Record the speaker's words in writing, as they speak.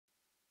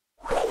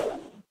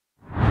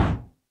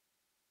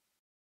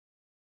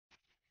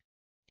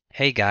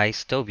Hey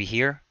guys, Toby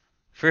here.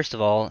 First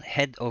of all,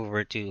 head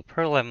over to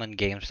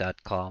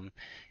pearlemongames.com.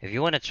 If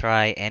you want to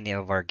try any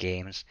of our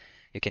games,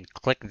 you can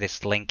click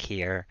this link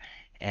here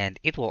and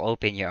it will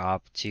open you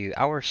up to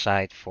our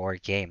site for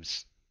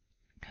games.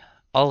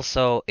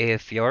 Also,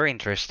 if you're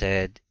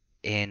interested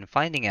in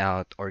finding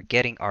out or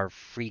getting our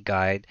free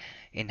guide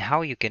in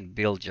how you can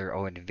build your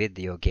own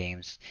video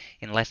games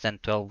in less than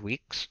 12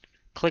 weeks,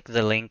 click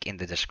the link in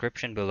the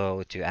description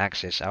below to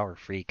access our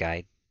free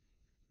guide.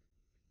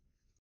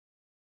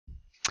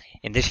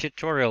 In this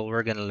tutorial,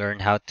 we're going to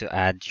learn how to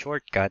add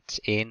shortcuts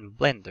in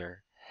Blender.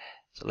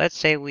 So let's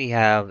say we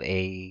have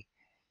a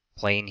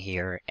plane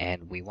here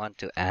and we want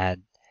to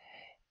add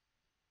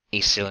a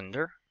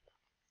cylinder.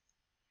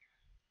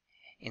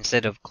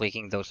 Instead of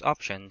clicking those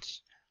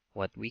options,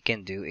 what we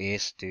can do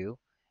is to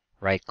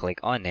right-click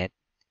on it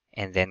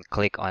and then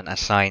click on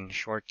Assign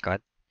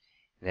Shortcut.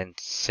 Then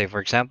say, for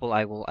example,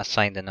 I will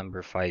assign the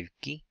number 5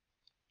 key.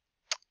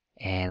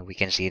 And we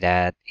can see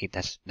that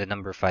the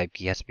number 5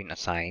 key has been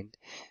assigned.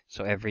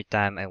 So every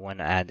time I want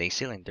to add a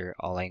cylinder,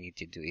 all I need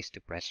to do is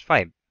to press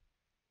 5.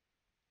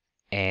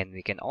 And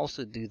we can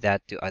also do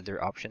that to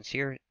other options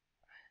here.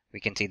 We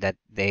can see that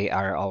they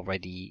are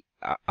already,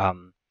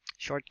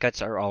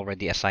 shortcuts are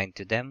already assigned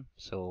to them.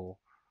 So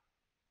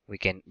we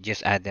can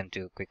just add them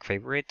to quick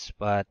favorites,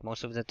 but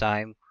most of the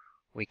time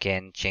we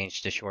can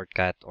change the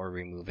shortcut or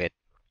remove it.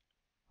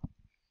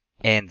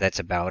 And that's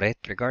about it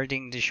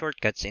regarding the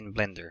shortcuts in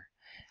Blender.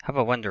 Have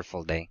a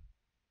wonderful day.